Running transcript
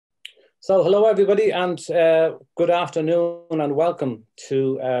So hello everybody, and good afternoon and welcome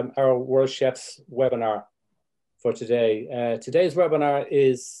to our Worldchefs webinar for today. Today's webinar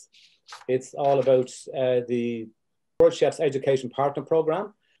it's all about the Worldchefs Education Partner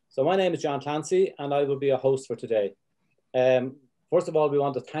program. So my name is John Clancy and I will be a host for today. First of all, we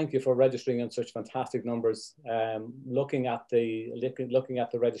want to thank you for registering in such fantastic numbers. Looking at the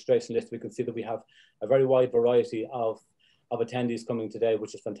registration list, we can see that we have a very wide variety of attendees coming today,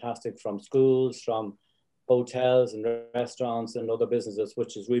 which is fantastic, from schools, from hotels and restaurants and other businesses,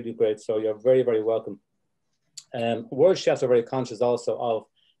 which is really great. So you're very, very welcome. World chefs are very conscious also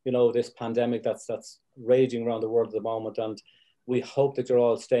of, this pandemic that's raging around the world at the moment. And we hope that you're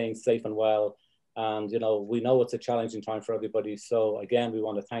all staying safe and well. And, we know it's a challenging time for everybody. So again, we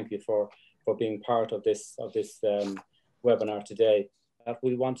want to thank you for being part of this webinar today.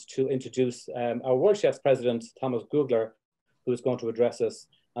 We want to introduce our World Chefs President, Thomas Gugler, who is going to address us.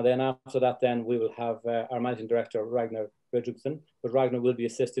 And then after that, then we will have our Managing Director, Ragnar Fridriksson, but Ragnar will be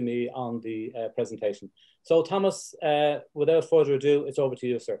assisting me on the presentation. So Thomas, without further ado, it's over to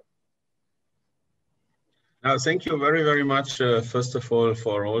you, sir. Now, thank you very, very much, first of all,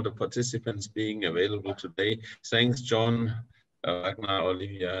 for all the participants being available today. Thanks, John, Ragnar,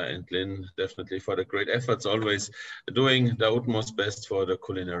 Olivia, and Lynn, definitely for the great efforts, always doing the utmost best for the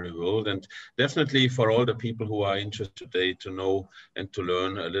culinary world, and definitely for all the people who are interested today to know and to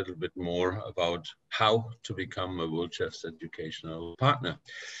learn a little bit more about how to become a Worldchefs Educational Partner.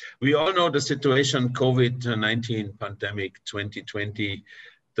 We all know the situation, COVID-19 pandemic 2020,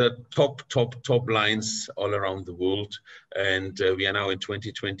 the top lines all around the world, and we are now in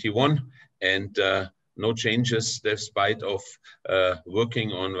 2021, and no changes despite of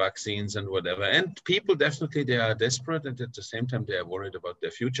working on vaccines and whatever. And people definitely, they are desperate, and at the same time they are worried about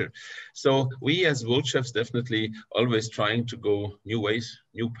their future. So we as Worldchefs definitely always trying to go new ways,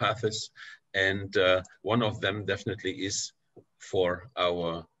 new paths, and one of them definitely is for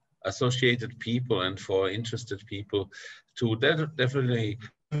our associated people and for interested people to definitely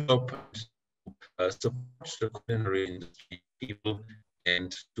help support the culinary industry people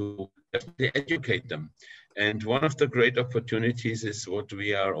and to definitely educate them. And one of the great opportunities is what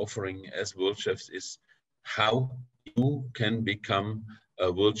we are offering as Worldchefs is how you can become a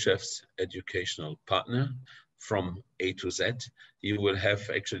Worldchefs Educational Partner from A to Z. You will have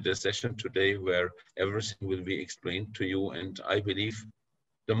actually the session today where everything will be explained to you. And I believe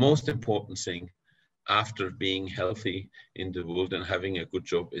the most important thing after being healthy in the world and having a good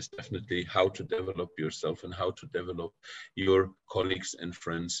job is definitely how to develop yourself and how to develop your colleagues and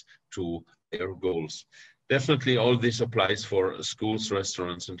friends to their goals. Definitely all this applies for schools,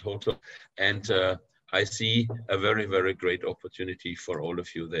 restaurants, and hotels. And I see a very, very great opportunity for all of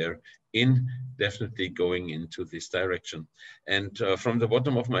you there in definitely going into this direction. And from the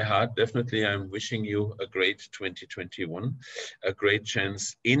bottom of my heart, definitely I'm wishing you a great 2021, a great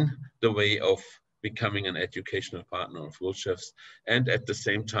chance in the way of becoming an educational partner of Worldchefs, and at the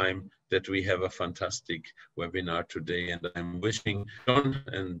same time that we have a fantastic webinar today. And I'm wishing John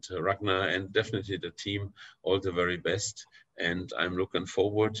and Ragnar and definitely the team all the very best. And I'm looking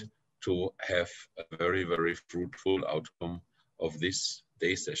forward to have a very, very fruitful outcome of this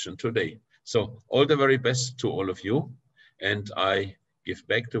day session today. So all the very best to all of you. And I give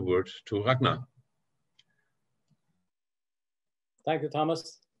back the word to Ragnar. Thank you,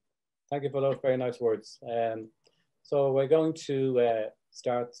 Thomas. Thank you for those very nice words. So we're going to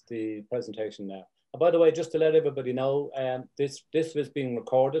start the presentation now. And by the way, just to let everybody know, this is being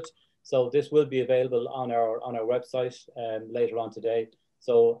recorded, so this will be available on our website later on today.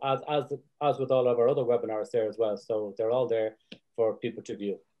 So as with all of our other webinars there as well, so they're all there for people to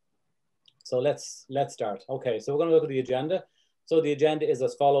view. So let's start. Okay, so we're going to look at the agenda. So the agenda is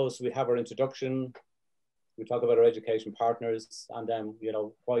as follows: we have our introduction. We talk about our education partners, and then,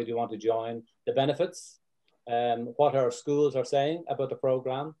 why do you want to join, the benefits, what our schools are saying about the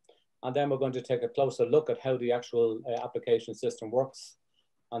program. And then we're going to take a closer look at how the actual application system works.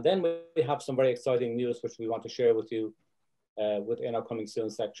 And then we have some very exciting news, which we want to share with you within our coming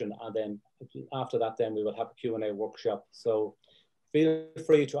soon section. And then after that, then we will have a Q&A workshop. So feel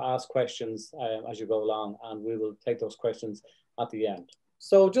free to ask questions as you go along, and we will take those questions at the end.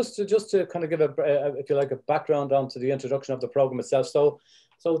 So just to kind of give if you like, a background onto the introduction of the program itself. So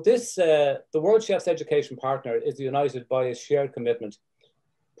this, the Worldchefs Education Partner is united by a shared commitment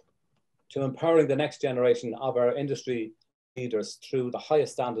to empowering the next generation of our industry leaders through the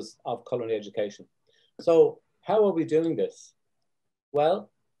highest standards of culinary education. So how are we doing this? Well,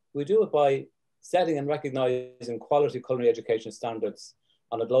 we do it by setting and recognizing quality culinary education standards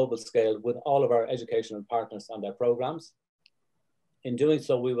on a global scale with all of our educational partners and their programs. In doing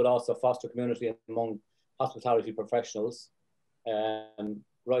so, we would also foster community among hospitality professionals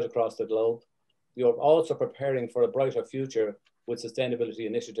right across the globe. We are also preparing for a brighter future with sustainability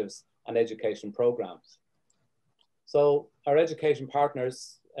initiatives and education programs. So our education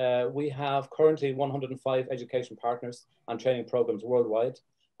partners, we have currently 105 education partners and training programs worldwide.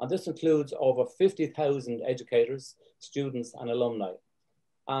 And this includes over 50,000 educators, students and alumni.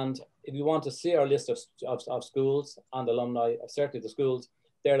 And if you want to see our list of schools and alumni, certainly the schools,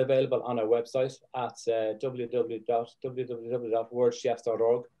 they're available on our website at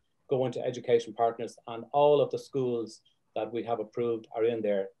www.worldchefs.org. Go into education partners, and all of the schools that we have approved are in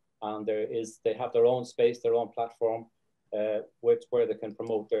there. And they have their own space, their own platform, where they can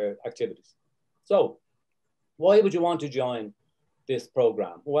promote their activities. So why would you want to join this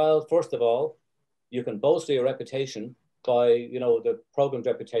program? Well, first of all, you can bolster your reputation by, the program's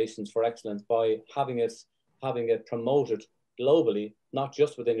reputations for excellence by having it promoted globally, not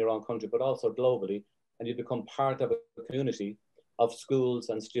just within your own country, but also globally. And you become part of a community of schools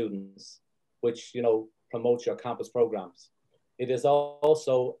and students, which, promotes your campus programs. It is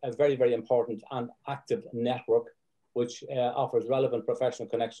also a very, very important and active network, which offers relevant professional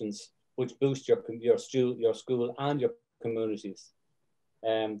connections, which boost your school and your communities.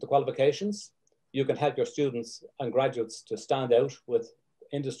 The qualifications, you can help your students and graduates to stand out with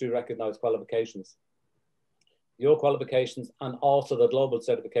industry recognized qualifications. Your qualifications and also the global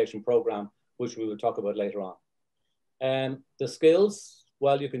certification program, which we will talk about later on. The skills,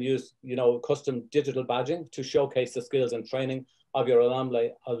 well, you can use, custom digital badging to showcase the skills and training of your alumni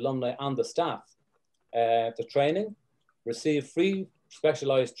and the staff. The training, receive free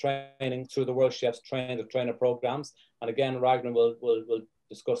specialized training through the Worldchefs Trainer programs. And again, Ragnar will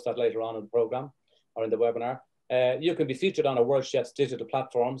discuss that later on in the program or in the webinar. You can be featured on our Worldchefs digital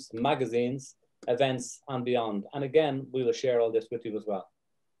platforms, magazines, events, and beyond. And again, we will share all this with you as well.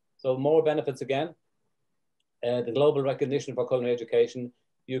 So more benefits again. The global recognition for culinary education,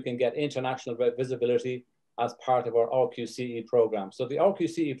 you can get international visibility as part of our RQCE program. So the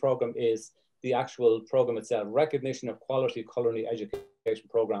RQCE program is the actual program itself, recognition of quality culinary education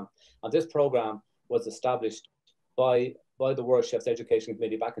program. And this program was established by the Worldchefs Education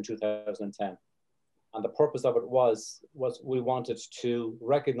Committee back in 2010. And the purpose of it was we wanted to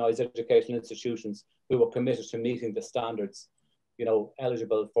recognize educational institutions who were committed to meeting the standards,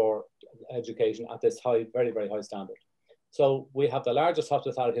 eligible for education at this high, very, very high standard. So we have the largest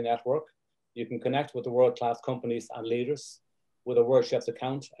hospitality network. You can connect with the world-class companies and leaders with a Worldchefs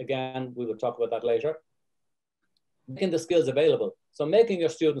account. Again, we will talk about that later. Making the skills available. So making your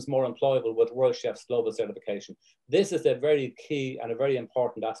students more employable with Worldchefs Global Certification. This is a very key and a very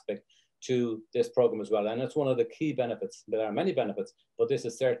important aspect to this program as well. And it's one of the key benefits. There are many benefits, but this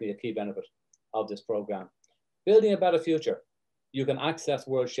is certainly a key benefit of this program. Building a better future. You can access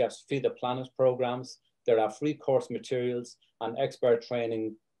Worldchefs Feed the Planet programs. There are free course materials and expert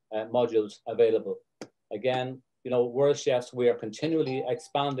training modules available. Again, Worldchefs, we are continually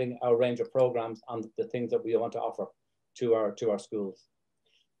expanding our range of programs and the things that we want to offer to our schools.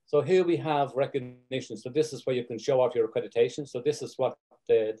 So here we have recognition. So this is where you can show off your accreditation. So this is what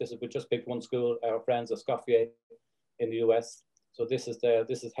we just picked one school, our friends at Scoffier in the US. So this is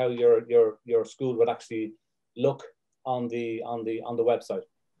how your school would actually look on the website.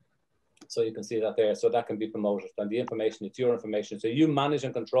 So you can see that there. So that can be promoted, and the information, it's your information. So you manage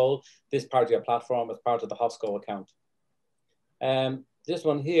and control this part of your platform as part of the HOSCO account. This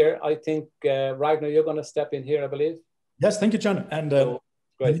one here, I think, Ragnar, you're going to step in here, I believe. Yes, thank you, John. And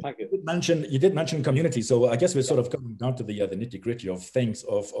great, thank you. You did mention community. So I guess we're sort of coming down to the nitty-gritty of things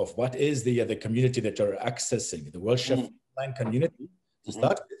of what is the community that you're accessing, the Worldchefs online community. To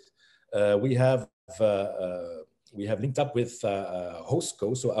start with, we have linked up with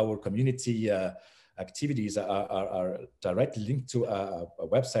HOSCO, so our community activities are directly linked to a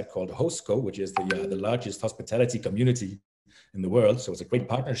website called HOSCO, which is the largest hospitality community in the world. So it's a great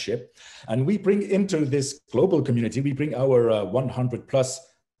partnership. And we bring into this global community, we bring our 100 plus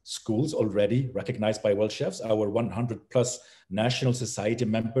schools already recognized by Worldchefs, our 100 plus national society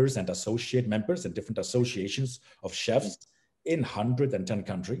members and associate members and different associations of chefs in 110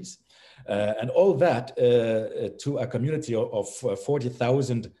 countries. And all that to a community of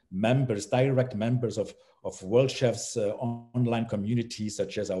 40,000 members, direct members of Worldchefs online communities,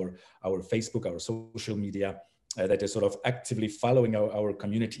 such as our Facebook, our social media, that is sort of actively following our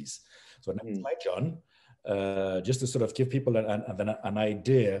communities. So next slide, John, just to sort of give people an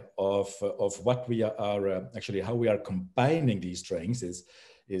idea of what we are actually, how we are combining these strengths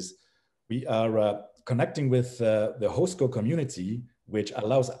is we are connecting with the HOSCO community, which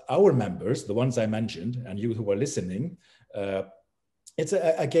allows our members, the ones I mentioned, and you who are listening, it's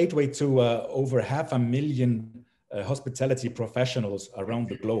a gateway to over 500,000 hospitality professionals around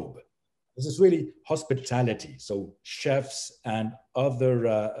the globe. This is really hospitality. So chefs and other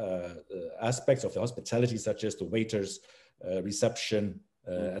aspects of the hospitality, such as the waiters, reception,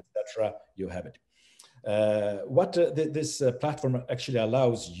 etc. You have it. This platform actually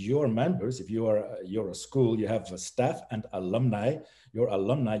allows your members, if you're a school, you have staff and alumni.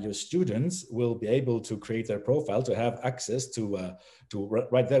 Your students will be able to create their profile to have access to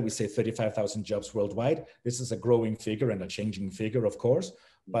right there we say 35,000 jobs worldwide. This is a growing figure and a changing figure, of course,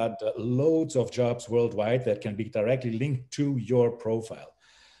 but loads of jobs worldwide that can be directly linked to your profile.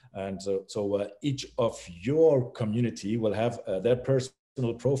 And so each of your community will have their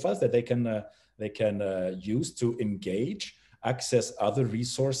personal profiles that they can use to engage, access other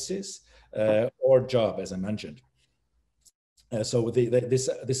resources, or job, as I mentioned. So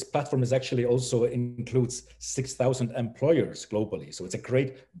this platform is actually also includes 6,000 employers globally. So it's a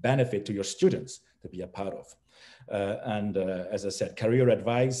great benefit to your students to be a part of. And as I said, career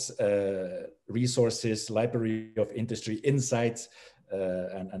advice, resources, library of industry insights,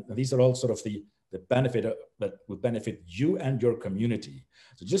 and these are all sort of the benefit that would benefit you and your community.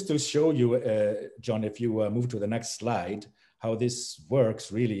 So just to show you, John, if you move to the next slide, how this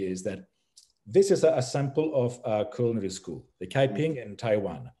works really is that this is a sample of a culinary school, the Kaiping in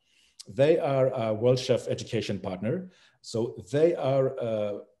Taiwan. They are a Worldchefs Education Partner. So they are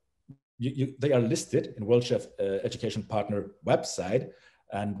they are listed in Worldchefs Education Partner website.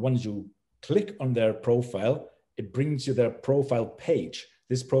 And once you click on their profile, it brings you their profile page.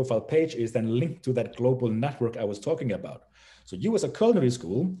 This profile page is then linked to that global network I was talking about. So you as a culinary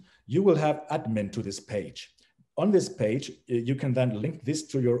school, you will have admin to this page. On this page, you can then link this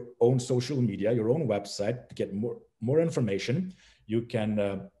to your own social media, your own website to get more information. You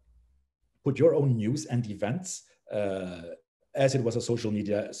can put your own news and events as it was a social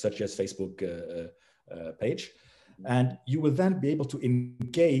media such as Facebook page. And you will then be able to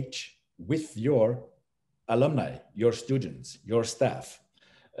engage with your alumni, your students, your staff.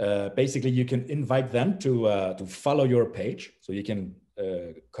 Basically, you can invite them to follow your page, so you can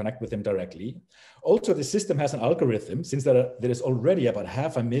connect with them directly. Also, the system has an algorithm, since there is already about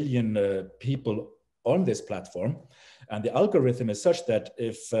 500,000 people on this platform. And the algorithm is such that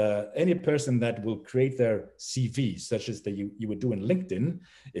if any person that will create their CV, such as you would do in LinkedIn,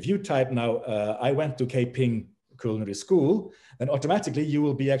 if you type now, I went to Kaiping Culinary School, then automatically you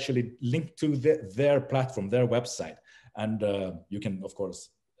will be actually linked to their platform, their website. And you can, of course,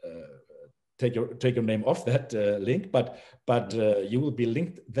 take your name off that link, but you will be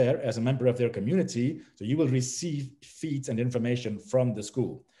linked there as a member of their community. So you will receive feeds and information from the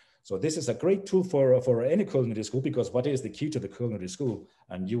school. So this is a great tool for any culinary school, because what is the key to the culinary school?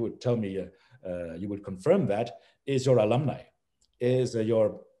 And you would tell me, you would confirm that, is your alumni, is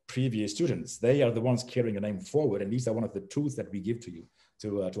your previous students. They are the ones carrying a name forward. And these are one of the tools that we give to you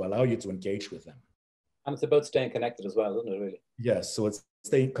to allow you to engage with them. And it's about staying connected as well, isn't it, really? Yes, so it's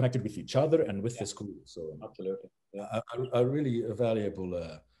staying connected with each other and with the school. So absolutely, yeah. A really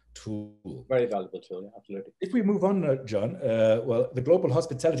valuable tool. Very valuable tool, yeah, absolutely. If we move on, John, well, the Global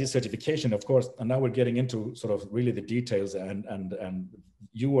Hospitality Certification, of course, and now we're getting into sort of really the details, and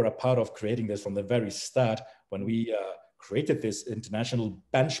you were a part of creating this from the very start when we created this international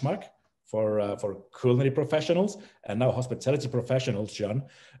benchmark for culinary professionals and now hospitality professionals. John,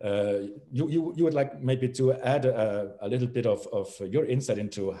 you would like maybe to add a little bit of your insight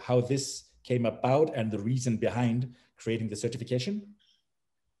into how this came about and the reason behind creating the certification?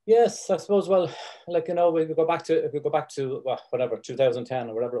 Yes, I suppose. Well, like, you know, if we go back to well, whatever, 2010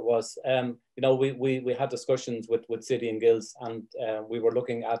 or whatever it was, you know, we had discussions with City and Guilds, and we were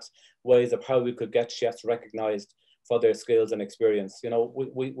looking at ways of how we could get chefs recognized for their skills and experience. You know,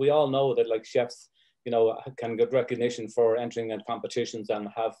 we all know that, like, chefs, you know, can get recognition for entering in competitions and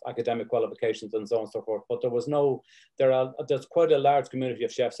have academic qualifications and so on and so forth. But there's quite a large community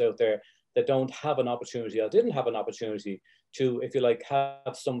of chefs out there that don't have an opportunity or didn't have an opportunity to, if you like,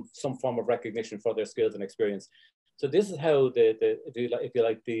 have some form of recognition for their skills and experience. So this is how the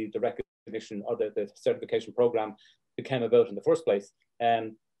recognition or the certification program became about in the first place.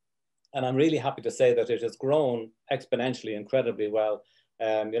 And I'm really happy to say that it has grown exponentially, incredibly well.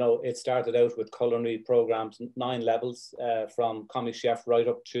 You know, it started out with culinary programs, 9 levels, from comic chef right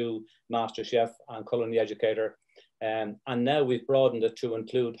up to master chef and culinary educator. And now we've broadened it to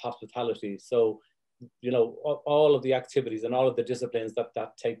include hospitality. So, you know, all of the activities and all of the disciplines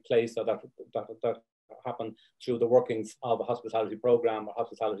that take place or that happen through the workings of a hospitality program or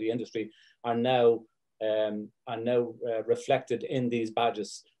hospitality industry are now reflected in these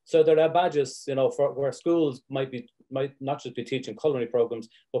badges. So there are badges, you know, for where schools might not just be teaching culinary programs,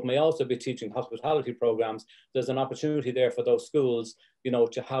 but may also be teaching hospitality programs. There's an opportunity there for those schools, you know,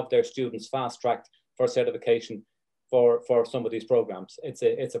 to have their students fast-tracked for certification for some of these programs. It's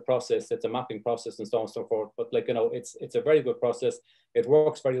a process, it's a mapping process and so on and so forth. But like, you know, it's a very good process. It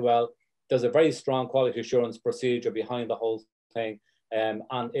works very well. There's a very strong quality assurance procedure behind the whole thing. And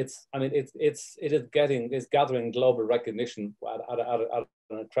it's gathering global recognition at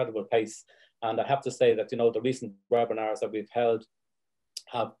an incredible pace. And I have to say that, you know, the recent webinars that we've held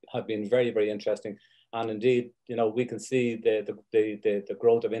have been very, very interesting. And indeed, you know, we can see the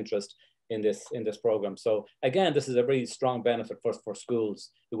growth of interest in this program. So again, this is a very strong benefit for schools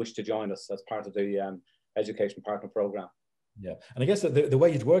who wish to join us as part of the Education Partner program. Yeah, and I guess the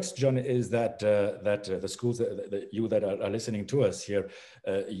way it works, John, is that the schools you that are listening to us here,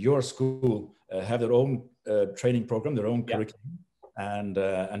 your school have their own training program, their own curriculum,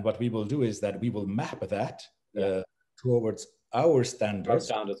 and what we will do is that we will map that towards our standards,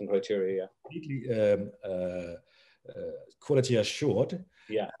 and criteria, completely quality assured.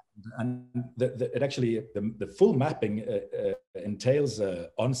 Yeah, and it actually the full mapping entails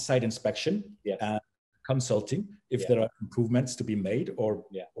on-site inspection. Yes. And consulting if there are improvements to be made or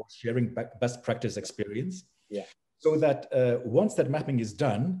sharing best practice experience. Yeah. So that once that mapping is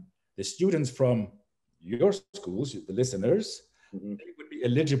done, the students from your schools, the listeners, they would be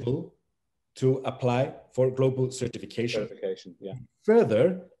eligible to apply for global certification.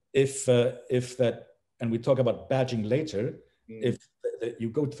 Further, if that, and we talk about badging later, if you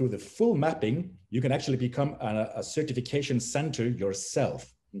go through the full mapping, you can actually become a certification center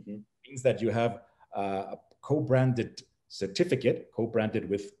yourself. Means that you have a co-branded certificate, co-branded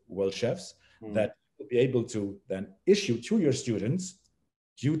with Worldchefs, that will be able to then issue to your students.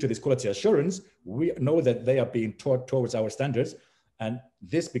 Due to this quality assurance, we know that they are being taught towards our standards, and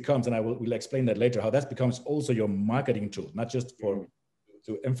this becomes, and we'll explain that later, how that becomes also your marketing tool, not just for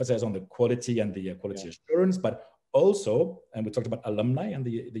to emphasize on the quality and the quality assurance, but also, and we talked about alumni and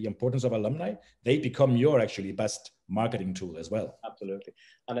the importance of alumni, they become your actually best marketing tool as well. Absolutely.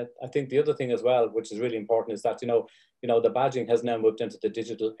 And I think the other thing as well, which is really important, is that, you know, the badging has now moved into the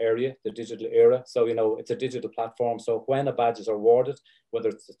digital area, the digital era. So, you know, it's a digital platform. So when a badge is awarded, whether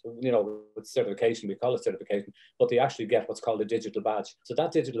it's, you know, it's certification, we call it certification, but they actually get what's called a digital badge. So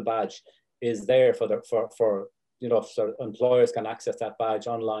that digital badge is there for you know, so employers can access that badge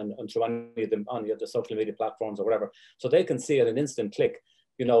online and through any of the social media platforms or whatever. So they can see at an instant click,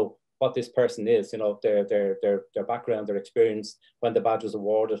 you know, what this person is, you know, their background, their experience when the badge was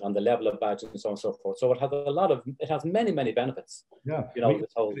awarded, and the level of badge and so on and so forth. So it has many, many benefits. Yeah. You know, I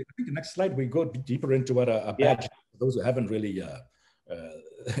think the next slide, we go deeper into what a badge, those who haven't really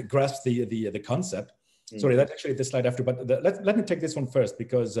grasped the concept. Sorry, that's actually the slide after, but let me take this one first,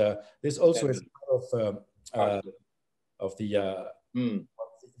 because this also is part of the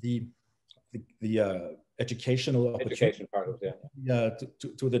educational education part of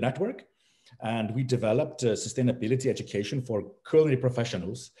to the network. And we developed sustainability education for culinary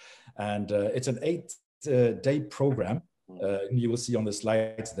professionals, and it's an 8-day program. You will see on the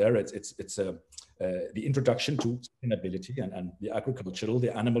slides there. It's the introduction to sustainability and the agricultural,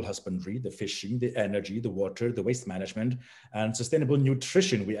 the animal husbandry, the fishing, the energy, the water, the waste management, and sustainable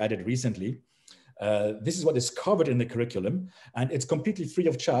nutrition we added recently. This is what is covered in the curriculum, and it's completely free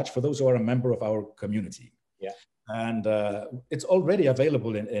of charge for those who are a member of our community. Yeah. And it's already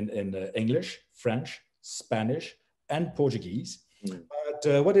available in English, French, Spanish, and Portuguese.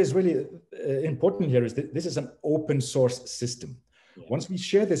 But what is really important here is that this is an open source system. Yeah. Once we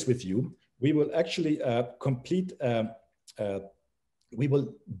share this with you, we will actually we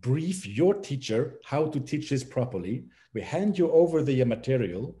will brief your teacher how to teach this properly. We hand you over the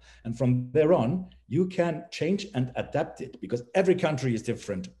material, and from there on, you can change and adapt it, because every country is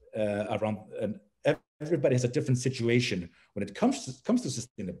different around, and everybody has a different situation when it comes to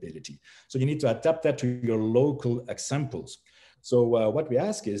sustainability. So you need to adapt that to your local examples. So what we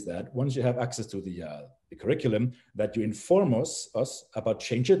ask is that once you have access to the curriculum, that you inform us about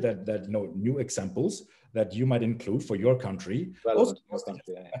changes, that you know, new examples that you might include for your country, also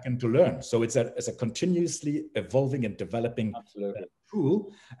and to learn. So it's a continuously evolving and developing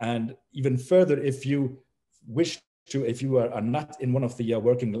tool. And even further, if you wish to, if you are not in one of the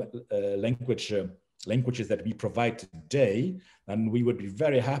working languages that we provide today, and we would be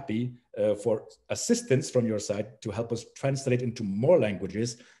very happy for assistance from your side to help us translate into more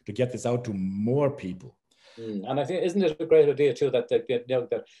languages to get this out to more people. And I think, isn't it a great idea too that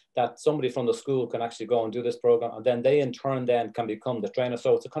that somebody from the school can actually go and do this program, and then they in turn then can become the trainer.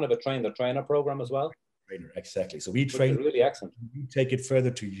 So it's a kind of a train-the-trainer program as well. trainer, exactly. So we Which train, is really excellent. you take it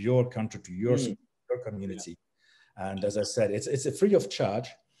further to your country, to your, your community. And as I said, it's a free of charge,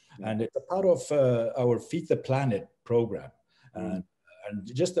 and it's a part of our Feed the Planet program. And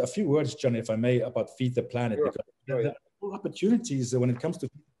just a few words, John, if I may, about Feed the Planet, because there are more opportunities when it comes to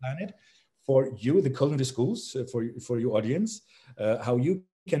Feed the Planet for you, the culinary schools, for your audience, how you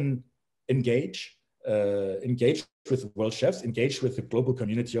can engage with world chefs, engage with the global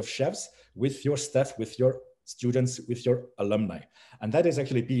community of chefs, with your staff, with your students, with your alumni. And that is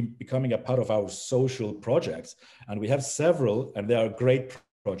actually becoming a part of our social projects. And we have several, and they are great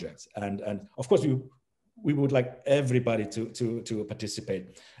projects. And of course, we would like everybody to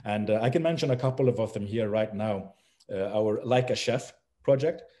participate. And I can mention a couple of them here right now. Our Like a Chef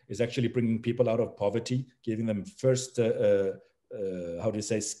project is actually bringing people out of poverty, giving them first, how do you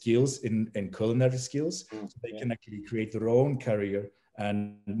say, skills in culinary skills. So they can actually create their own career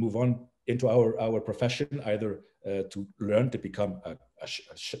and move on into our profession, either to learn to become a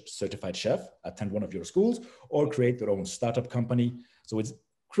certified chef, attend one of your schools, or create their own startup company. So it's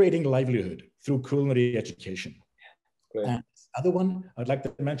creating livelihood through culinary education. Great. And the other one I'd like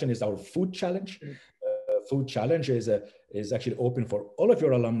to mention is our food challenge. Food challenge is actually open for all of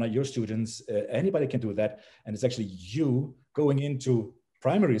your alumni, your students. Anybody can do that, and it's actually you going into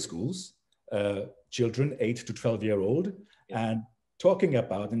primary schools, children 8 to 12-year-old, and talking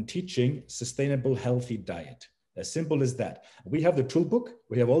about and teaching sustainable, healthy diet. As simple as that. We have the toolbook,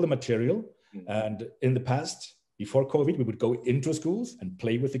 we have all the material, and in the past, before COVID, we would go into schools and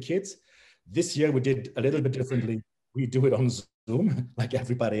play with the kids. This year, we did a little bit differently. We do it on Zoom, like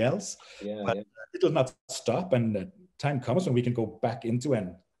everybody else. But it will not stop, and time comes when we can go back into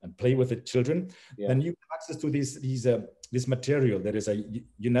and play with the children. Then you have access to this material. There is a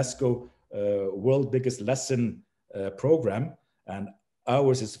UNESCO World Biggest Lesson program, and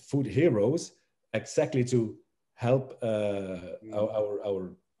ours is Food Heroes, exactly to help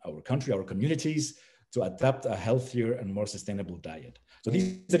our country, our communities, to adapt a healthier and more sustainable diet. So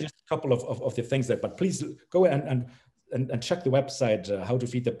these are just a couple of the things that, but please go and check the website,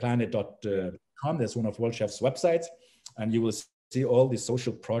 howtofeedtheplanet.com. That's one of Worldchefs' websites, and you will see all the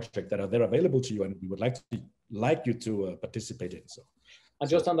social projects that are there available to you, and we would like you to participate in. And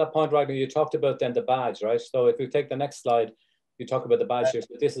just on that point, Ragnar, you talked about then the badge, right? So if you take the next slide, you talk about the badge here.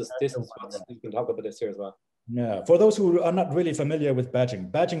 So this is what you can talk about this here as well. Yeah, for those who are not really familiar with badging,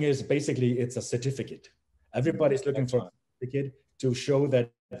 badging is basically, it's a certificate. Everybody's looking for a certificate to show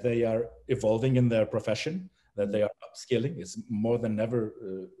that they are evolving in their profession, that they are upskilling. It's more than ever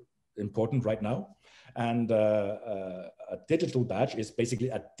important right now. And a digital badge is basically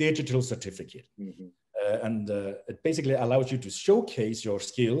a digital certificate. And it basically allows you to showcase your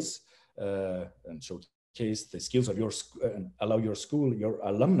skills and showcase the skills of your and allow your school, your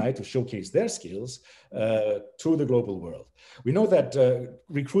alumni to showcase their skills to the global world. We know that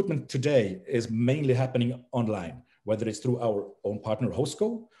recruitment today is mainly happening online, whether it's through our own partner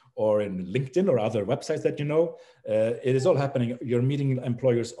HostGo or in LinkedIn or other websites that you know. It is all happening. You're meeting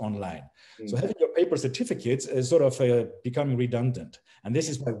employers online. So having your paper certificates is sort of becoming redundant. And this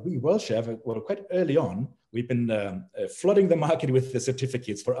is why we, Worldchef, well, quite early on, we've been flooding the market with the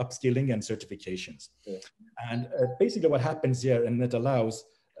certificates for upskilling and certifications. And basically what happens here, and it allows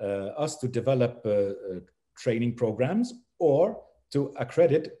us to develop training programs or to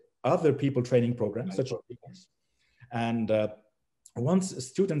accredit other people training programs, such as these. And once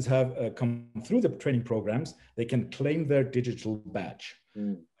students have come through the training programs, they can claim their digital badge.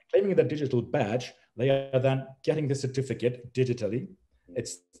 Claiming the digital badge, they are then getting the certificate digitally. It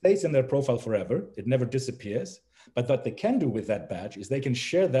stays in their profile forever. It never disappears. But what they can do with that badge is they can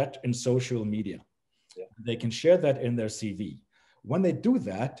share that in social media. They can share that in their CV. When they do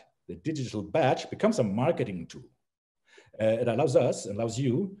that, the digital badge becomes a marketing tool. It allows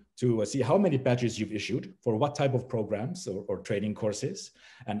you to see how many badges you've issued for what type of programs or training courses,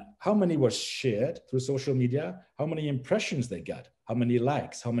 and how many were shared through social media, how many impressions they got, how many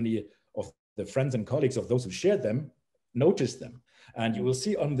likes, how many of the friends and colleagues of those who shared them noticed them. And you will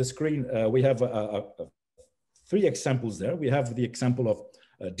see on the screen, we have 3 examples there. We have the example of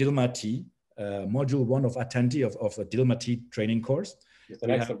Dilma Tea, module 1 of attendee of a Dilma Tea training course. It's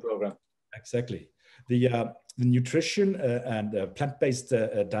an excellent program. Exactly. The nutrition and plant-based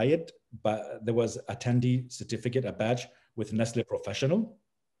diet, but there was attendee certificate, a badge with Nestle Professional.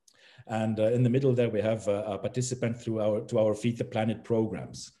 And in the middle there, we have a participant through our Feed the Planet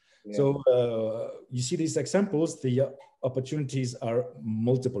programs. So you see these examples, the opportunities are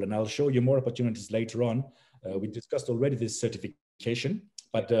multiple, and I'll show you more opportunities later on. We discussed already this certification,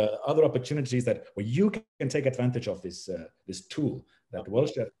 but other opportunities that where you can take advantage of this this tool that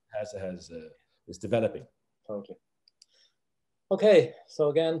Worldchef developing. Totally. Okay, so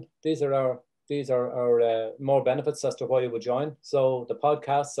again, these are our more benefits as to why you would join. So the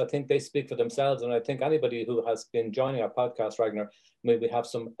podcasts, I think they speak for themselves, and I think anybody who has been joining our podcast, Ragnar, maybe have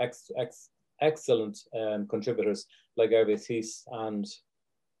some excellent contributors like Hervé Thies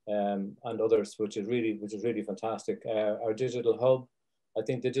and others, which is really fantastic. Our digital hub, I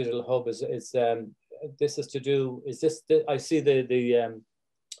think the digital hub is this is to do. Is this? I see the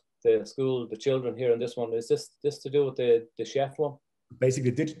school, the children here in this one. Is this to do with the chef one?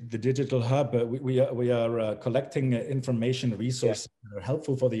 Basically, the digital hub, we are collecting information resources that are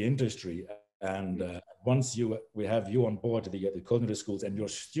helpful for the industry. And once we have you on board, the culinary schools and your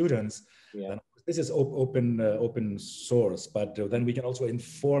students, then this is open source. But then we can also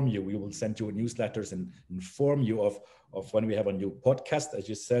inform you. We will send you newsletters and inform you of when we have a new podcast, as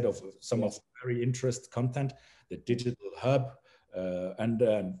you said, of some of very interesting content, the digital hub. And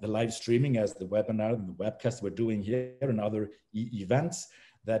the live streaming as the webinar and the webcast we're doing here and other events,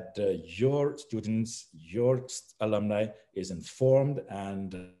 that your students, your alumni is informed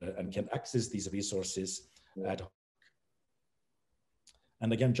and can access these resources ad hoc.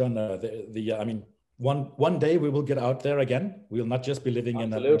 And again, John, I mean, one day we will get out there again. We'll not just be living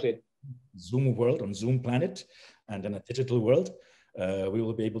in a Zoom world, on Zoom planet, and in a digital world. We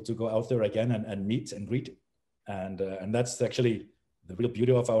will be able to go out there again and meet and greet. And that's actually the real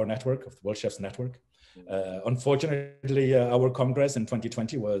beauty of our network, of the Worldchefs network. Unfortunately, our Congress in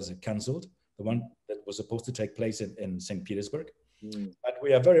 2020 was canceled, the one that was supposed to take place in St. Petersburg. But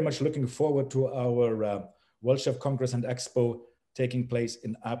we are very much looking forward to our Worldchef Congress and Expo taking place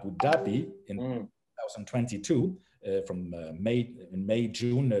in Abu Dhabi in 2022, from May,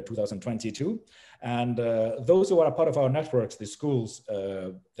 June 2022. And those who are a part of our networks, the schools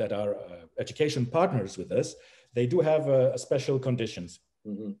that are education partners with us, they do have special conditions,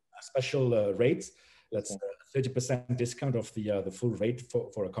 special rates. That's 30% discount of the full rate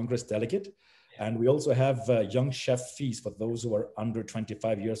for a Congress delegate. And we also have young chef fees for those who are under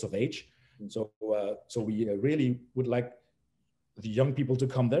 25 years of age. So we really would like the young people to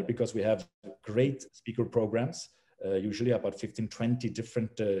come there, because we have great speaker programs, usually about 15, 20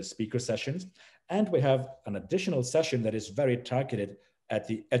 different speaker sessions. And we have an additional session that is very targeted at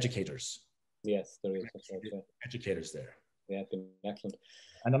the educators. Yes, there is. Educators there. Yeah, excellent.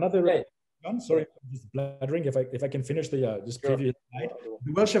 And another, I'm sorry, I'm just blathering, if I can finish this previous slide.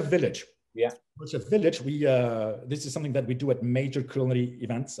 The Worldchef Village. Yeah. Worldchef Village, this is something that we do at major culinary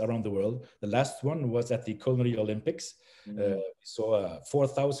events around the world. The last one was at the Culinary Olympics. We saw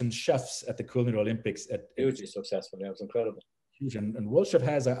 4,000 chefs at the Culinary Olympics. Hugely successful. Yeah, it was incredible. Huge. And Worldchef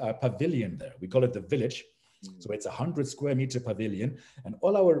has a pavilion there. We call it the Village. So it's a 100 square meter pavilion, and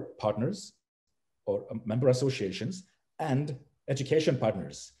all our partners or member associations and education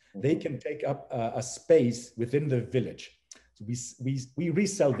partners, they can take up a space within the village. So we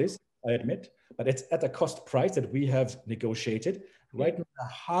resell this, I admit, but it's at a cost price that we have negotiated right in the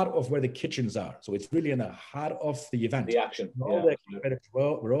heart of where the kitchens are. So it's really in the heart of the event. The action.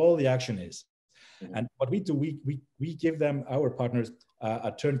 Where all the action is. And what we do, we give them, our partners,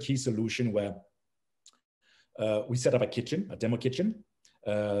 a turnkey solution where we set up a kitchen, a demo kitchen.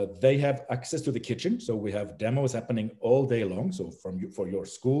 They have access to the kitchen, so we have demos happening all day long. So for your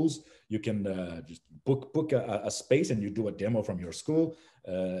schools, you can just book a space and you do a demo from your school.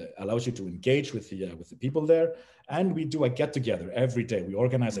 Allows you to engage with the people there, and we do a get together every day. We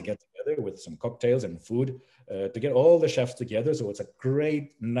organize a get together with some cocktails and food to get all the chefs together. So it's a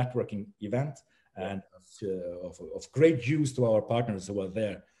great networking event and of great use to our partners who are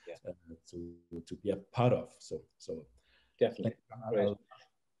there to be a part of. So definitely.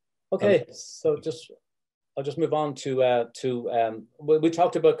 Okay, so I'll just move on to we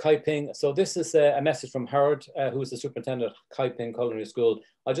talked about Kaiping. So this is a message from Howard, who is the superintendent of Kaiping Culinary School.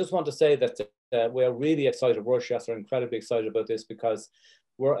 I just want to say that we're really excited. Worldchefs are incredibly excited about this, because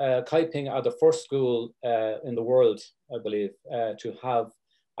Kaiping are the first school in the world, I believe, to have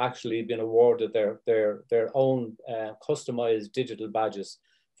actually been awarded their own customized digital badges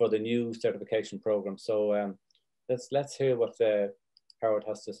for the new certification program. So let's hear what Howard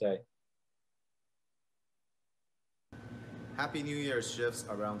has to say. Happy New Year, chefs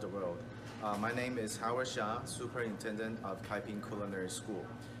around the world. My name is Howard Shah, Superintendent of Kaiping Culinary School.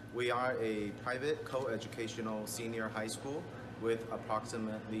 We are a private co-educational senior high school with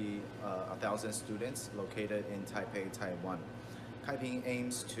approximately 1,000 students located in Taipei, Taiwan. Kaiping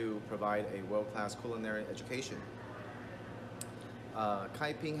aims to provide a world-class culinary education.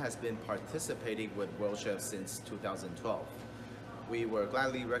 Kaiping has been participating with Worldchefs since 2012. We were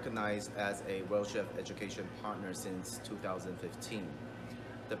gladly recognized as a Worldchefs Education Partner since 2015.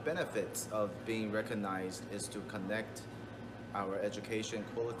 the benefits of being recognized is to connect our education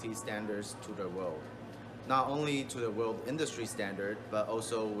quality standards to the world. Not only to the world industry standard, but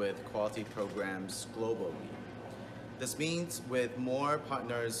also with quality programs globally. This means with more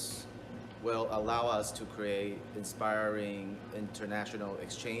partners will allow us to create inspiring international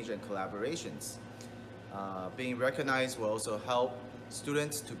exchange and collaborations. Being recognized will also help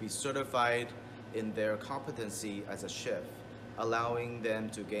students to be certified in their competency as a chef, allowing them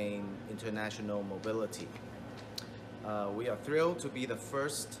to gain international mobility. We are thrilled to be the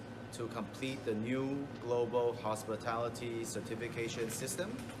first to complete the new global hospitality certification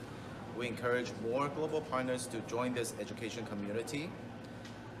system. We encourage more global partners to join this education community,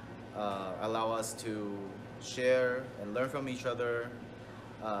 allow us to share and learn from each other,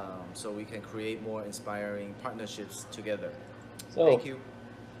 so we can create more inspiring partnerships together. So, thank you.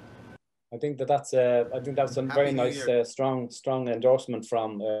 I think that's a very nice, strong endorsement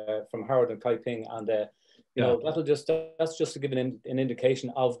from Howard and Kai-Ping, and you know, that's just to give an indication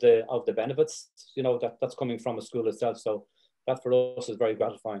of the benefits, you know, that's coming from a school itself. So that for us is very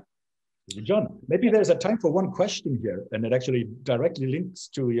gratifying. John, maybe there's a time for one question here, and it actually directly links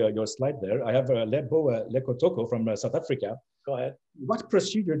to your slide there. I have Lebo Lekotoko from South Africa. Go ahead. What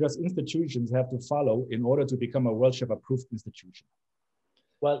procedure does institutions have to follow in order to become a World Chef approved institution?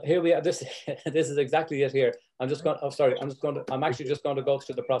 Well, here we are. This is exactly it here. I'm actually just going to go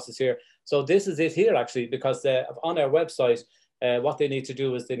through the process here. So this is it here actually, because on our website, what they need to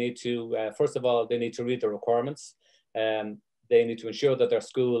do is they need to, first of all, they need to read the requirements. They need to ensure that their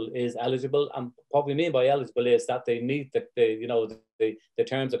school is eligible. And what we mean by eligible is that they meet the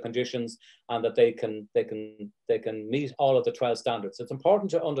terms and conditions, and that they can meet all of the 12 standards. It's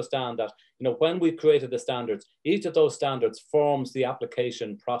important to understand that, you know, when we created the standards, each of those standards forms the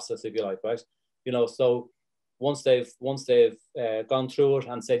application process, if you like, right? You know, so once they've gone through it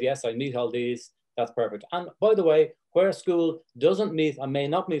and said, yes, I meet all these, that's perfect. And by the way, where a school doesn't meet and may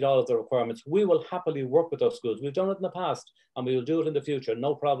not meet all of the requirements, we will happily work with those schools. We've done it in the past, and we will do it in the future,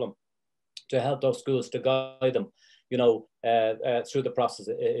 no problem, to help those schools, to guide them, you know, through the process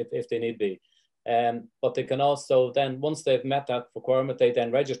if they need be. But they can also then, once they've met that requirement, they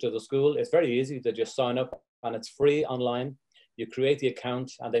then register the school. It's very easy. They just sign up, and it's free online. You create the account,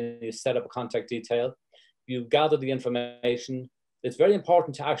 and then you set up a contact detail. You gather the information. It's very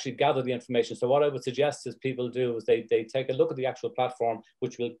important to actually gather the information. So what I would suggest is people do is they take a look at the actual platform,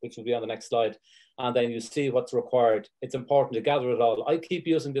 which will be on the next slide, and then you see what's required. It's important to gather it all. I keep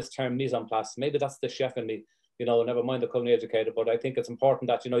using this term mise en place. Maybe that's the chef in me, you know, never mind the culinary educator, but I think it's important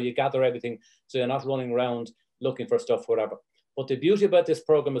that, you know, you gather everything so you're not running around looking for stuff, whatever. But the beauty about this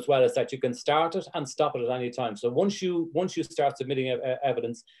program as well is that you can start it and stop it at any time. So once you start submitting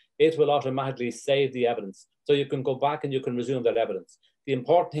evidence, it will automatically save the evidence. So you can go back and you can resume that evidence. The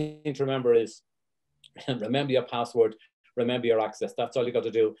important thing to remember is remember your password, remember your access. That's all you got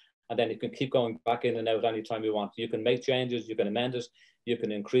to do. And then you can keep going back in and out anytime you want. You can make changes, you can amend it, you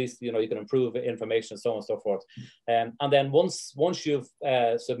can increase, you know, you can improve information, so on and so forth. And then once you've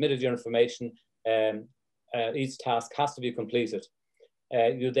submitted your information, each task has to be completed.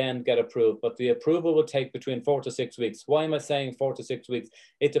 You then get approved, but the approval will take between 4 to 6 weeks. Why am I saying 4 to 6 weeks?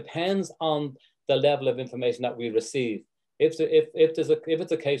 It depends on the level of information that we receive. If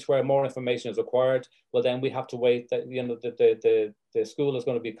it's a case where more information is required, well, then we have to wait. That, you know, the school is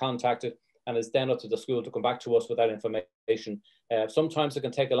going to be contacted, and it's then up to the school to come back to us with that information. Sometimes it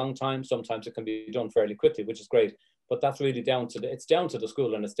can take a long time. Sometimes it can be done fairly quickly, which is great. But that's really down to the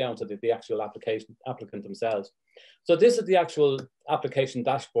school, and it's down to the actual applicant themselves. So this is the actual application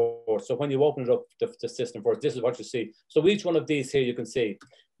dashboard. So when you open it up, the system first, this is what you see. So each one of these here, you can see,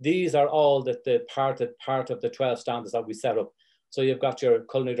 these are all the part of the 12 standards that we set up. So you've got your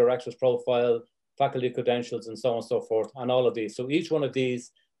culinary director's profile, faculty credentials, and so on and so forth, and all of these. So each one of these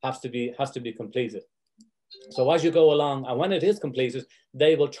has to be completed. So as you go along, and when it is completed,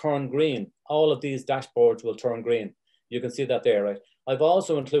 they will turn green. All of these dashboards will turn green. You can see that there, right? I've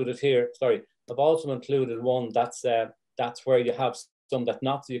also included here, I've also included one that's where you have some that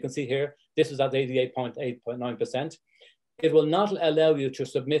not. So you can see here, this is at 88.9%. It will not allow you to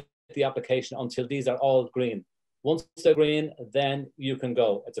submit the application until these are all green. Once they're green, then you can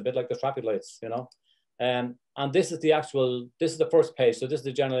go. It's a bit like the traffic lights, you know? And this is the first page. So this is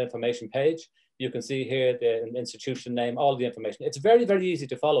the general information page. You can see here the institution name, all the information. It's very, very easy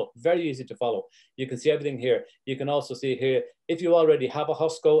to follow, very easy to follow. You can see everything here. You can also see here, if you already have a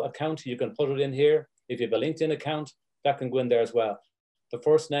Hosco account, you can put it in here. If you have a LinkedIn account, that can go in there as well. The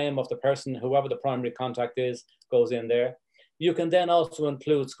first name of the person, whoever the primary contact is, goes in there. You can then also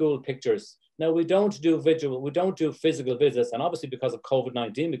include school pictures. Now, we don't do physical visits, and obviously because of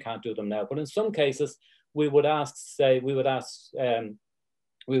COVID-19, we can't do them now. But in some cases, we would ask some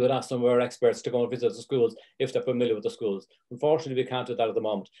of our experts to go and visit the schools if they're familiar with the schools. Unfortunately, we can't do that at the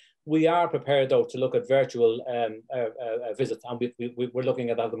moment. We are prepared, though, to look at virtual visits, and we're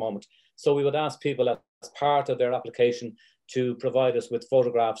looking at that at the moment. So we would ask people as part of their application to provide us with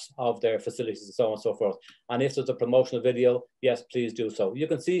photographs of their facilities and so on and so forth. And if there's a promotional video, yes, please do so. You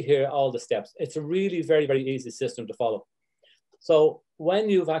can see here all the steps. It's a really very, very easy system to follow. So when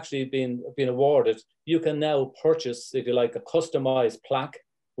you've actually been awarded, you can now purchase, if you like, a customized plaque,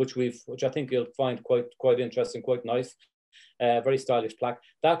 which I think you'll find quite interesting, quite nice, very stylish plaque.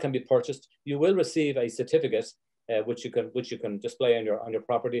 That can be purchased. You will receive a certificate, which you can display on your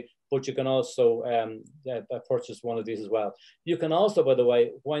property, but you can also purchase one of these as well. You can also, by the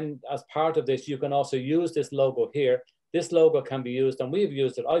way, as part of this, you can also use this logo here. This logo can be used, and we've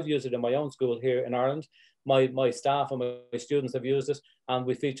used it. I've used it in my own school here in Ireland. My staff and my students have used it, and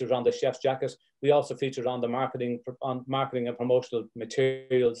we featured on the chef's jacket. We also featured on the marketing and promotional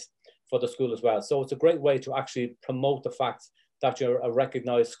materials for the school as well. So it's a great way to actually promote the fact that you're a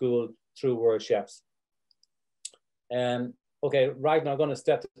recognized school through Worldchefs. Okay, Ragnar, I'm going to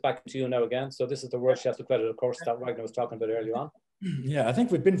step back to you now again. So this is the Worldchefs accredited course that Ragnar was talking about earlier on. Yeah, I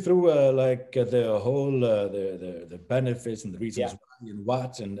think we've been through the whole the benefits and the reasons why and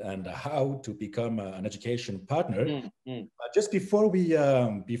what and how to become an education partner. But just before we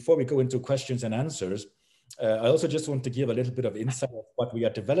go into questions and answers, I also just want to give a little bit of insight of what we are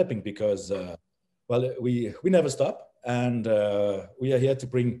developing, because well, we never stop, and we are here to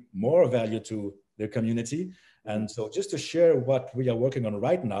bring more value to the community. And so just to share what we are working on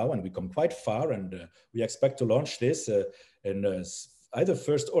right now, and we come quite far, and we expect to launch this in either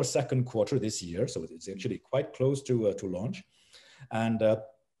first or second quarter this year. So it's actually quite close to launch. And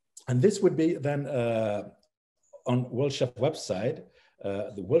this would be then on Worldchefs website,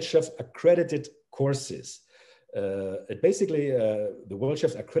 the Worldchefs accredited courses. It basically, the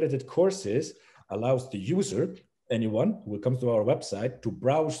Worldchefs accredited courses allows the user, anyone who will come to our website, to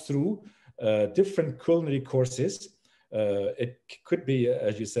browse through different culinary courses. It could be,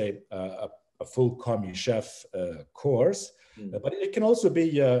 as you say, a full commis chef course, but it can also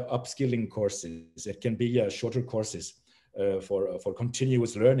be upskilling courses. It can be shorter courses for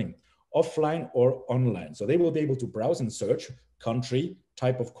continuous learning, offline or online. So they will be able to browse and search country,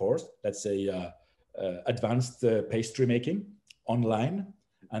 type of course, let's say advanced pastry making online,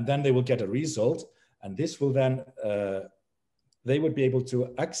 and then they will get a result, and this will then, they would be able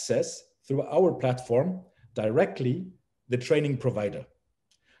to access through our platform directly the training provider.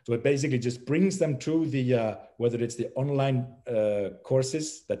 So it basically just brings them to the, whether it's the online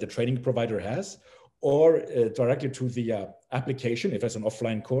courses that the training provider has, or directly to the application, if it's an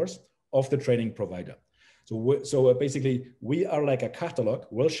offline course, of the training provider. So basically, we are like a catalog.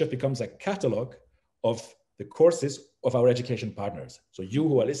 Worldchefs becomes a catalog of the courses of our education partners. So you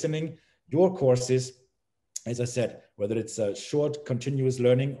who are listening, your courses, as I said, whether it's a short continuous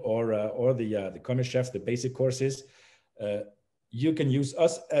learning or the commis chef, the basic courses, you can use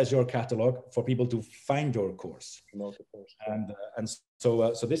us as your catalog for people to find your course. And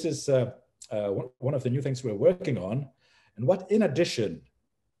so this is one of the new things we're working on. And what, in addition,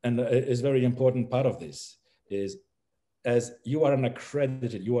 and is very important part of this, is as you are an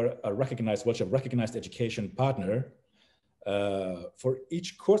accredited, you are a recognized Worldchefs recognized education partner, for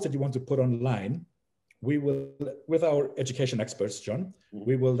each course that you want to put online, we will, with our education experts, John,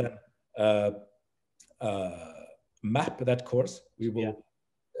 we will then map that course. We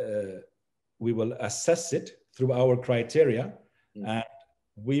will assess it through our criteria, and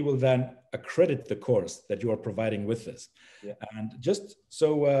we will then accredit the course that you are providing with us. And just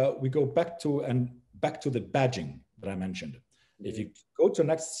so we go back to the badging that I mentioned. If you go to the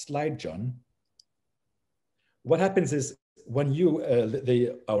next slide, John, what happens is when you,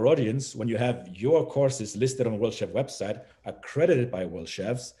 our audience, when you have your courses listed on Worldchefs website, accredited by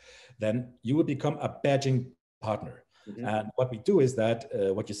Worldchefs, then you will become a badging partner. And what we do is that,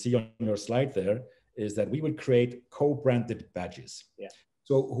 what you see on your slide there, is that we would create co-branded badges.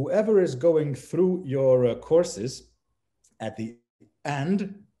 So whoever is going through your courses, at the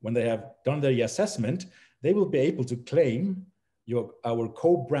end, when they have done the assessment, they will be able to claim our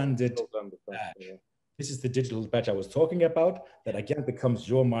co-branded badge. This is the digital badge I was talking about, that again becomes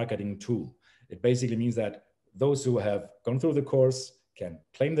your marketing tool. It basically means that those who have gone through the course can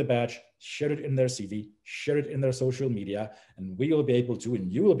claim the badge, share it in their CV, share it in their social media, and we will be able to,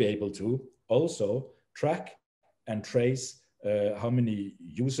 and you will be able to also track and trace how many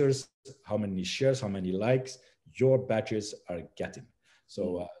users, how many shares, how many likes your badges are getting.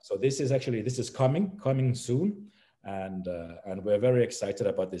 So, so this is coming soon, and we're very excited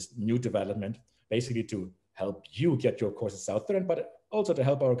about this new development, basically to help you get your courses out there, but also to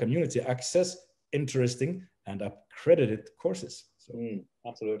help our community access interesting and accredited courses. So.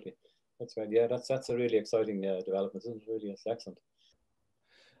 Absolutely, that's right. Yeah, that's a really exciting development. Isn't it? Really, it's excellent.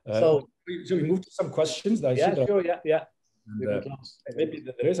 So we move to some questions? Sure, yeah. And, maybe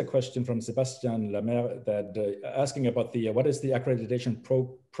there is a question from Sebastian Lamer that asking about the what is the accreditation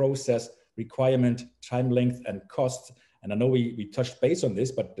process, requirement, time length, and cost. And I know we touched base on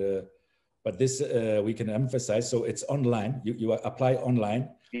this, but this we can emphasize. So it's online. You apply online.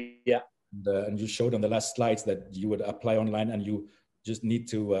 Yeah. And you showed on the last slides that you would apply online, and you just need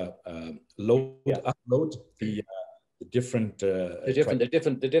to upload the different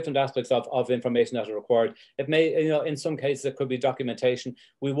aspects of information that are required. It may, in some cases it could be documentation.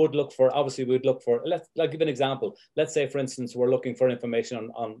 We would look for, obviously we'd look for, I'll give an example. Let's say, for instance, we're looking for information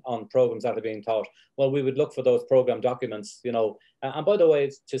on programs that are being taught. Well, we would look for those program documents, and by the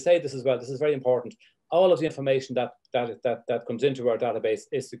way, to say this as well, this is very important. All of the information that comes into our database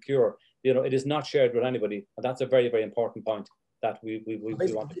is secure. It is not shared with anybody, and that's a very, very important point that we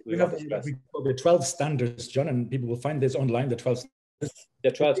want to stress. We call the 12 standards, John, and people will find this online. The 12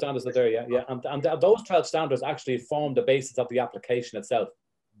 standards are there, yeah. And those 12 standards actually form the basis of the application itself.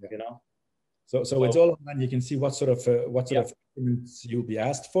 So it's all online. You can see what sort of documents you'll be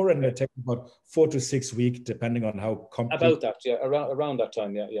asked for, and it takes about 4 to 6 weeks, depending on how complex. About that, yeah, around that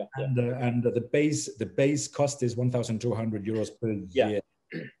time, yeah. And the base cost is €1,200 per year.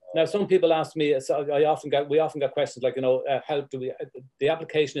 Now, some people ask me, so we often get questions like, how do we, the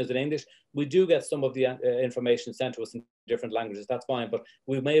application is in English. We do get some of the information sent to us in different languages, that's fine, but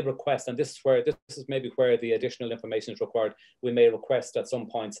we may request, and this is maybe where the additional information is required, we may request at some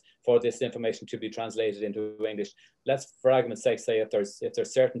points for this information to be translated into English. Let's, for argument's sake, say if there's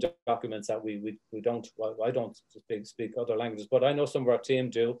certain documents that we don't, well, I don't speak other languages, but I know some of our team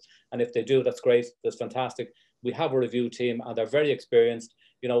do, and if they do, that's great, that's fantastic. We have a review team and they're very experienced.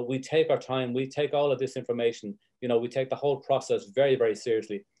 We take our time, we take all of this information, we take the whole process very, very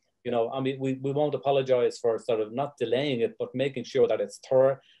seriously. I mean, we won't apologize for sort of not delaying it, but making sure that it's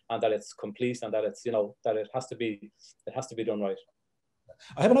thorough and that it's complete and that it's, that it has to be done right.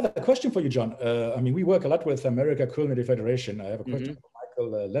 I have another question for you, John. I mean, we work a lot with America Culinary Federation. I have a question for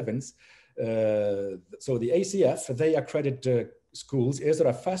Michael Levins. So the ACF, they accredit schools. Is there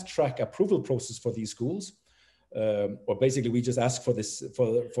a fast track approval process for these schools? Or basically we just ask for this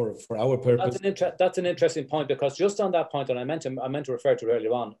for our purpose. That's an interesting point, because just on that point, and I meant to refer to it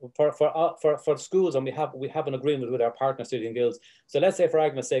earlier on, for schools, and we have an agreement with our partner City and Guilds. So let's say, for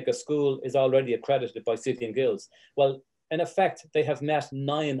argument's sake, a school is already accredited by City and Guilds. Well, in effect, they have met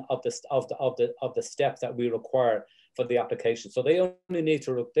 9 of the steps that we require for the application. So they only need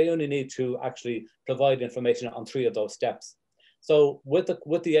to actually provide information on 3 of those steps. So with the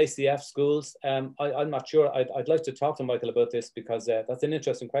ACF schools, I'm not sure. I'd like to talk to Michael about this, because that's an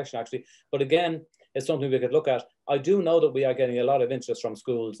interesting question, actually. But again, it's something we could look at. I do know that we are getting a lot of interest from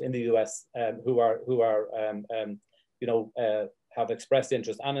schools in the US who have expressed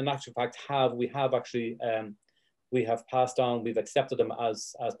interest, and in actual fact we have passed on, we've accepted them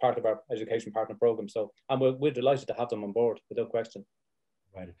as part of our education partner program. So, and we're delighted to have them on board, without question.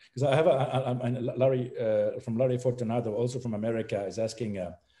 Right, because I have Larry from Larry Fortunato, also from America, is asking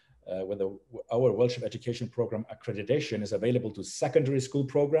whether our Worldchefs Education Program accreditation is available to secondary school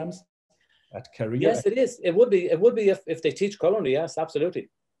programs at career. Yes, it is. It would be if they teach culinary. Yes, absolutely.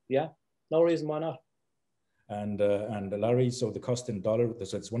 Yeah, no reason why not. And Larry, so the cost in dollar,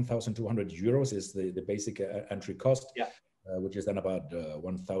 so it's €1,200 is the basic entry cost. Yeah. Which is then about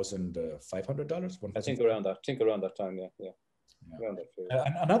 $1,500. I think around that time. Yeah.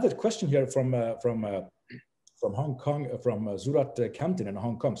 Another question here from Hong Kong, from Surat Kamtin in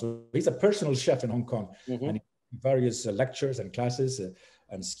Hong Kong. So he's a personal chef in Hong Kong, and various lectures and classes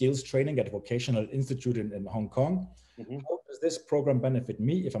and skills training at Vocational Institute in Hong Kong. How does this program benefit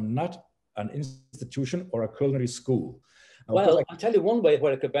me if I'm not an institution or a culinary school? Well, I'll tell you one way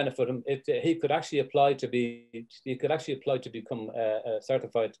where it could benefit him. He could actually apply to become a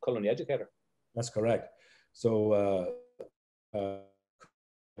certified culinary educator. That's correct. So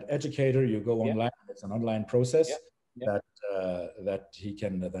educator, you go online. It's an online process that he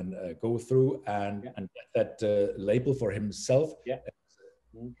can then go through and get that label for himself.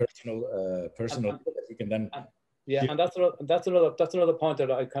 Personal that he can then. And that's another point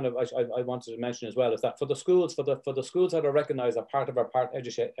that I wanted to mention as well, is that for the schools that are recognized as part of our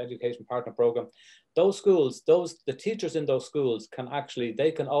education partner program, those schools, the teachers in those schools can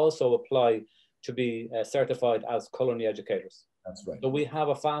also apply to be certified as culinary educators. That's right. So we have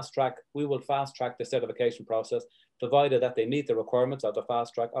a fast track. We will fast track the certification process, provided that they meet the requirements of the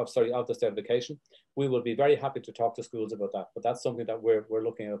fast track, of the certification. We will be very happy to talk to schools about that, but that's something that we're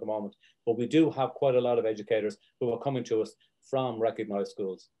looking at the moment. But we do have quite a lot of educators who are coming to us from recognized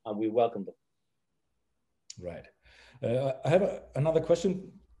schools, and we welcome them. Right. I have another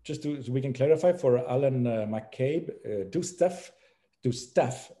question, just so we can clarify for Alan McCabe. Do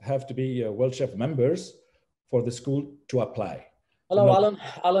staff have to be Worldchef members for the school to apply? Hello, Alan.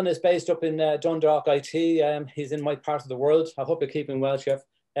 Alan is based up in Dundalk, IT. He's in my part of the world. I hope you're keeping well, Chef.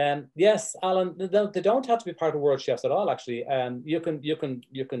 Yes, Alan, they don't have to be part of Worldchefs at all, actually. You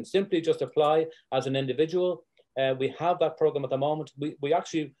can simply just apply as an individual. We have that program at the moment. We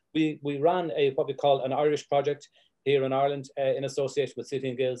ran what we call an Irish project here in Ireland in association with City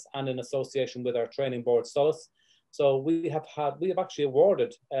and Guilds and in association with our training board, Solace. So we have actually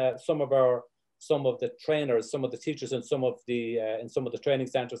awarded some of the trainers, some of the teachers in some of the training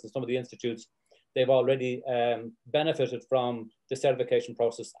centres and some of the institutes. They've already benefited from the certification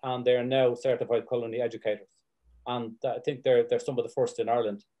process, and they're now certified culinary educators. And I think they're some of the first in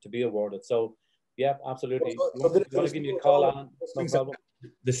Ireland to be awarded. So yeah, absolutely. So you want to give me a call, Alan? No problem.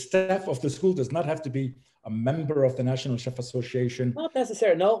 The staff of the school does not have to be a member of the National Chef Association. Not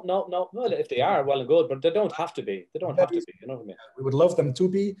necessarily. No. Well, if they are, well and good, but they don't have to be. They don't have to be. You know what I mean? We would love them to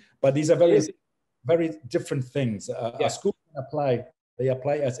be, but these are very different things. A school can apply. They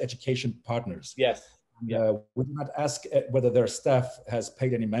apply as education partners. Yes. Yeah. We do not ask whether their staff has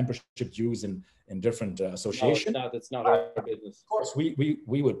paid any membership dues in different associations. No, it's not our business. Of course, we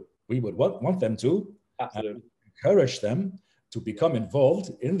would want them to. Absolutely. Encourage them to become involved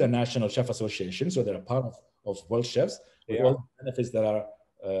in the National Chef Association, so they're a part of Worldchefs with all the benefits that are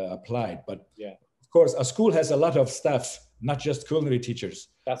applied. But of course, a school has a lot of staff, not just culinary teachers.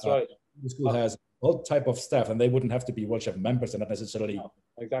 That's right. The school has all type of staff, and they wouldn't have to be Worldchef members, and not necessarily. No,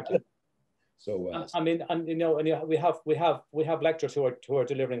 exactly. So we have lecturers who are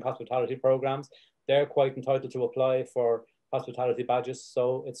delivering hospitality programs. They're quite entitled to apply for hospitality badges.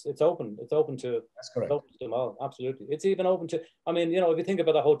 So it's open. It's open to. That's correct. It's open to them all. Absolutely. It's even open to. I mean, if you think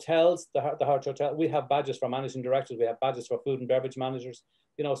about the hotels, the Hart Hotel, we have badges for managing directors. We have badges for food and beverage managers.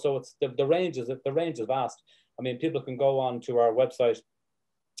 So it's the range is vast. I mean, people can go on to our website.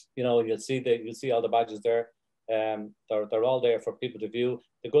 You'll see all the badges there. They're all there for people to view.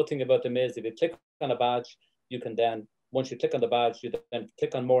 The good thing about them is if you click on a badge, you can then, once you click on the badge, you then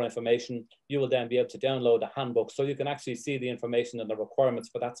click on more information. You will then be able to download a handbook, so you can actually see the information and the requirements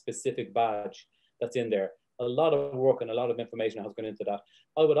for that specific badge that's in there. A lot of work and a lot of information has gone into that.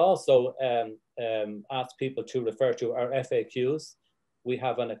 I would also ask people to refer to our FAQs. We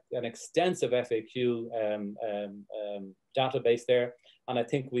have an extensive FAQ database there, and I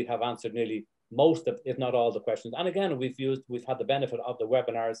think we have answered nearly most of, if not all, the questions. And again, we've had the benefit of the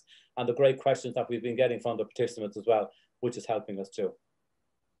webinars and the great questions that we've been getting from the participants as well, which is helping us too.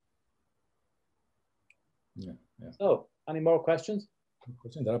 Yeah. So, any more questions?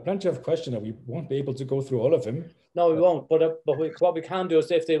 There are plenty of questions, and we won't be able to go through all of them. No, we won't. But what we can do is,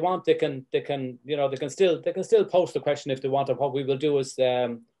 if they want, they can still post the question if they want. And what we will do is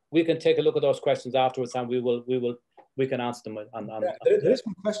we can take a look at those questions afterwards, and we can answer them. There is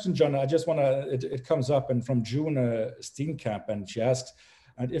one question, John. I just want to. It comes up, and from June Steenkamp, and she asks,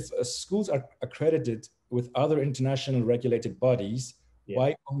 and if schools are accredited with other international regulated bodies,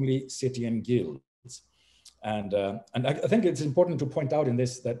 why only City and Guilds? And I think it's important to point out in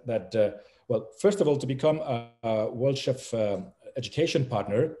this that well, first of all, to become a Worldchef Education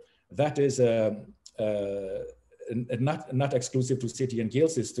Partner, that is not exclusive to City and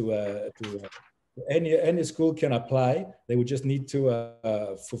Guilds. Is to any school can apply. They would just need to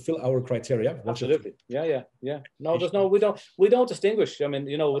fulfill our criteria. Absolutely. Yeah. No, we don't distinguish. I mean,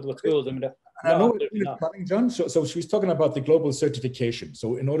 with schools. I mean, I know it's coming, John. So she's talking about the global certification.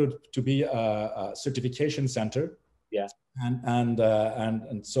 So in order to be a certification center, and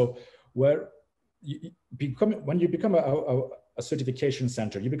so when you become a certification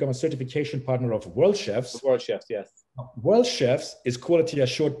center, you become a certification partner of Worldchefs. Worldchefs, yes. Worldchefs is quality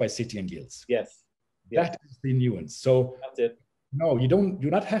assured by City and Guilds. Yes. That is the nuance. So that's it. No, you do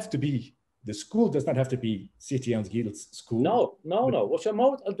not have to be. The school does not have to be City and Guilds school. No. Which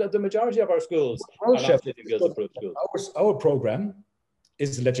the majority of our schools are not City and Guilds approved schools. Our program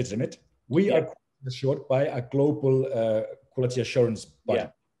is legitimate. We are assured by a global quality assurance body.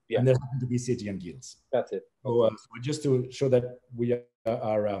 Yeah. And there happen to be City and Guilds. That's it. So just to show that we are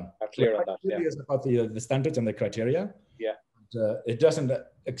clear on that. About the standards and the criteria. Yeah. It doesn't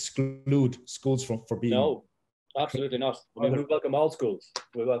exclude schools for being. No. Absolutely not. I mean, we welcome all schools.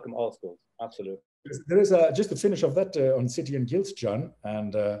 We welcome all schools. Absolutely. There is just to finish off that on City and Guilds, John,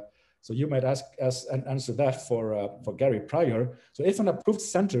 and so you might ask us and answer that for Gary Pryor. So if an approved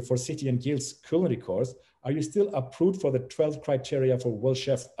center for City and Guilds culinary course, are you still approved for the 12 criteria for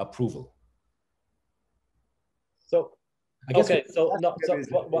Worldchef approval? So, okay, so no, so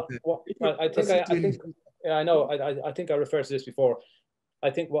I think yeah, I know. I think I referred to this before. I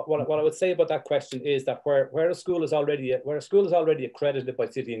think what I would say about that question is that where a school is already accredited by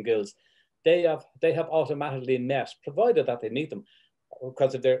City and Guilds, they have automatically met, provided that they meet them.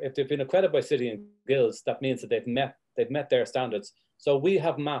 Because if they've been accredited by City and Guilds, that means that they've met their standards. So we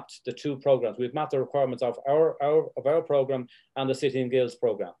have mapped the two programs. We've mapped the requirements of our program and the City and Guilds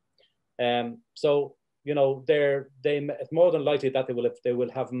program. So you know, it's more than likely that they will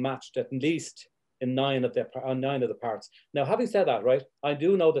have matched at least in 9 of the parts. Now, having said that, right, I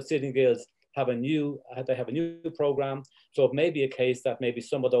do know that City and Guilds have a new program. So it may be a case that maybe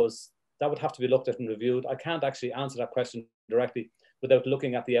some of those that would have to be looked at and reviewed. I can't actually answer that question directly without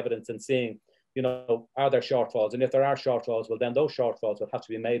looking at the evidence and seeing, you know, are there shortfalls? And if there are shortfalls, well, then those shortfalls will have to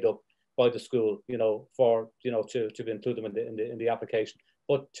be made up by the school, you know, for, you know, to include them in the application.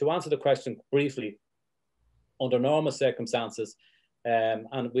 But to answer the question briefly, under normal circumstances,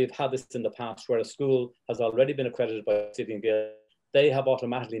 and we've had this in the past where a school has already been accredited by City and Guilds, they have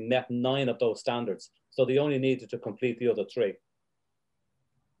automatically met 9 of those standards. So they only needed to complete the other 3.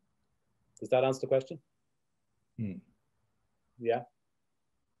 Does that answer the question? Yeah.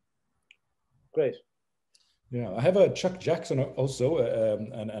 Great. Yeah, I have a Chuck Jackson also,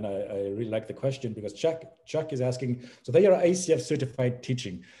 and I really like the question because Chuck is asking, so they are ACF certified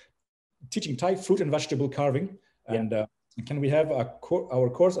teaching Thai fruit and vegetable carving, and can we have our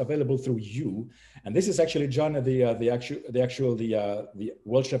course available through you? And this is actually, John, the actual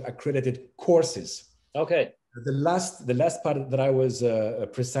Worldchef accredited courses. Okay. The last part that I was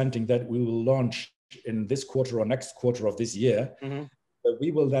presenting that we will launch in this quarter or next quarter of this year,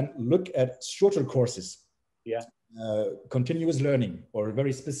 we will then look at shorter courses. Yeah. Continuous learning or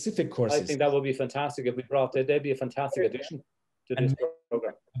very specific courses. I think that would be fantastic if we brought it. They'd be a fantastic addition to this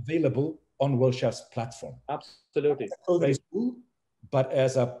program. Available on Worldchef's platform. Absolutely. School, but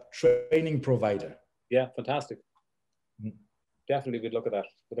as a training provider. Yeah, fantastic. Definitely we'd look at that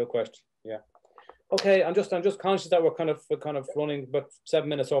without question. Yeah. Okay, I'm just conscious that we're kind of running about 7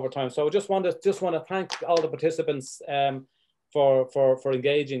 minutes over time. So I just want to thank all the participants for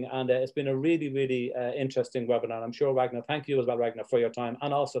engaging, and it's been a really interesting webinar. I'm sure Ragnar, thank you as well, Ragnar, for your time,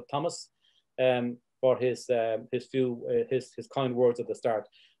 and also Thomas for his kind words at the start.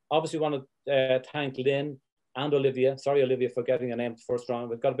 Obviously, want to thank Lynn and Olivia. Sorry, Olivia, for getting your name first round.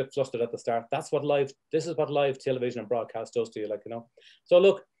 We got a bit flustered at the start. This is what live television and broadcast does to you, like, you know. So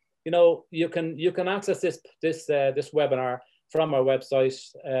look, you know, you can access this webinar from our website,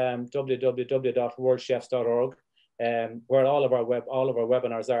 www.worldchefs.org. Where all of our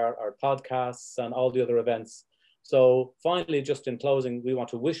webinars are, our podcasts and all the other events. So finally, just in closing, we want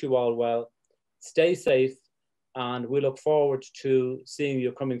to wish you all well, stay safe, and we look forward to seeing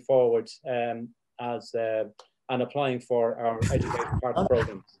you coming forward and applying for our education partner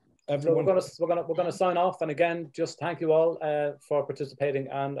programs. So we're gonna sign off, and again, just thank you all for participating.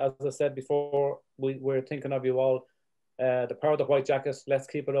 And as I said before, we're thinking of you all. The power of the white jacket. Let's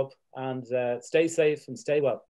keep it up and stay safe and stay well.